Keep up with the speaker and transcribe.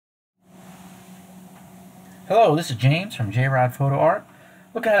Hello, this is James from JRodPhotoART.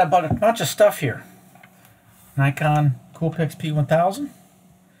 Looking at a bunch of stuff here. Nikon CoolPix P1000.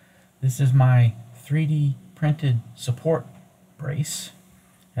 This is my 3D printed support brace.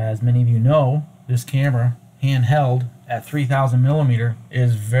 As many of you know, this camera, handheld at 3000 millimeter,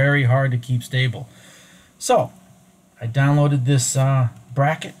 is very hard to keep stable. So, I downloaded this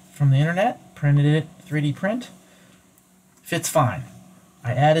bracket from the internet, printed it 3D print. Fits fine.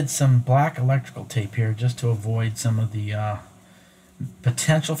 I added some black electrical tape here just to avoid some of the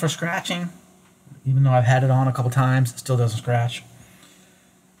potential for scratching. Even though I've had it on a couple times, it still doesn't scratch.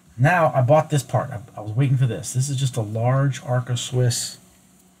 Now I bought this part. I was waiting for this. This is just a large Arca Swiss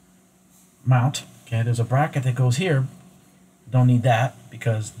mount. Okay, there's a bracket that goes here. Don't need that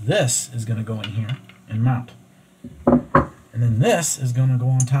because this is going to go in here and mount. And then this is going to go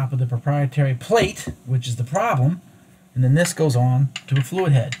on top of the proprietary plate, which is the problem. And then this goes on to a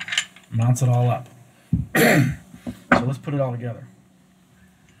fluid head, mounts it all up. So let's put it all together.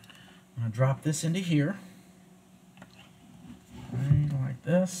 I'm going to drop this into here, right like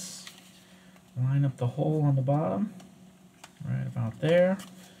this. Line up the hole on the bottom, right about there.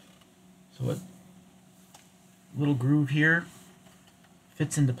 So a little groove here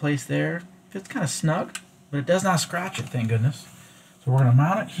fits into place there. Fits kind of snug, but it does not scratch it, thank goodness. So we're going to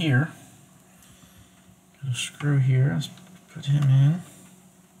mount it here. Got a screw here. Let's put him in.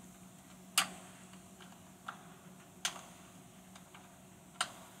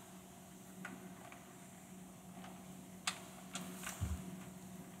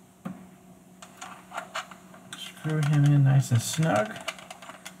 Screw him in nice and snug.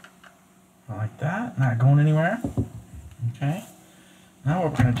 Like that. Not going anywhere. Okay. Now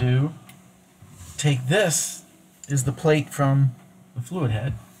what we're going to do, take this, is the plate from the fluid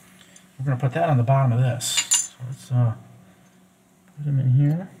head. We're going to put that on the bottom of this. So let's put them in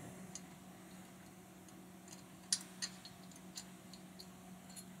here.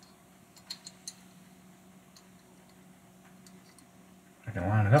 I can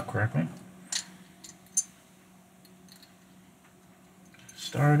line it up correctly.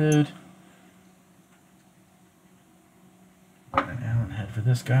 Started. Got an Allen head for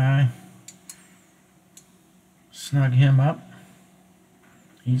this guy. Snug him up.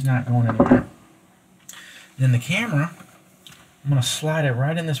 He's not going anywhere. Then the camera, I'm going to slide it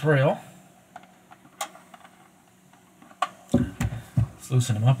right in this rail. Let's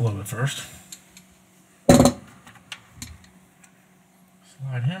loosen him up a little bit first. Slide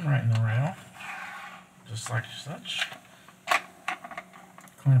him right in the rail, just like such.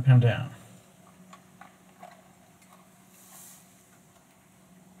 Clamp him down.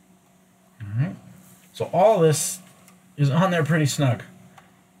 Alright. So all this is on there pretty snug.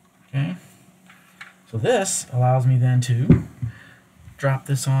 Okay, so this allows me then to drop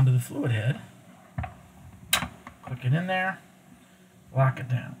this onto the fluid head, click it in there, lock it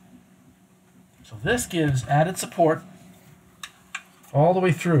down. So this gives added support all the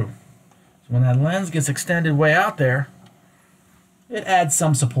way through. So when that lens gets extended way out there, it adds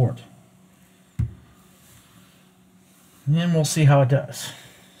some support. And then we'll see how it does.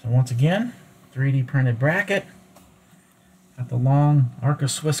 So once again, 3D printed bracket. Got the long Arca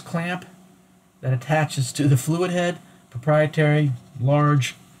Swiss clamp that attaches to the fluid head, proprietary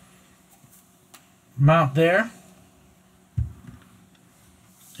large mount there,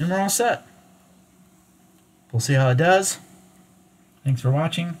 and we're all set. We'll see how it does. Thanks for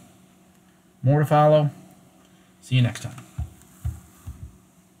watching. More to follow. See you next time.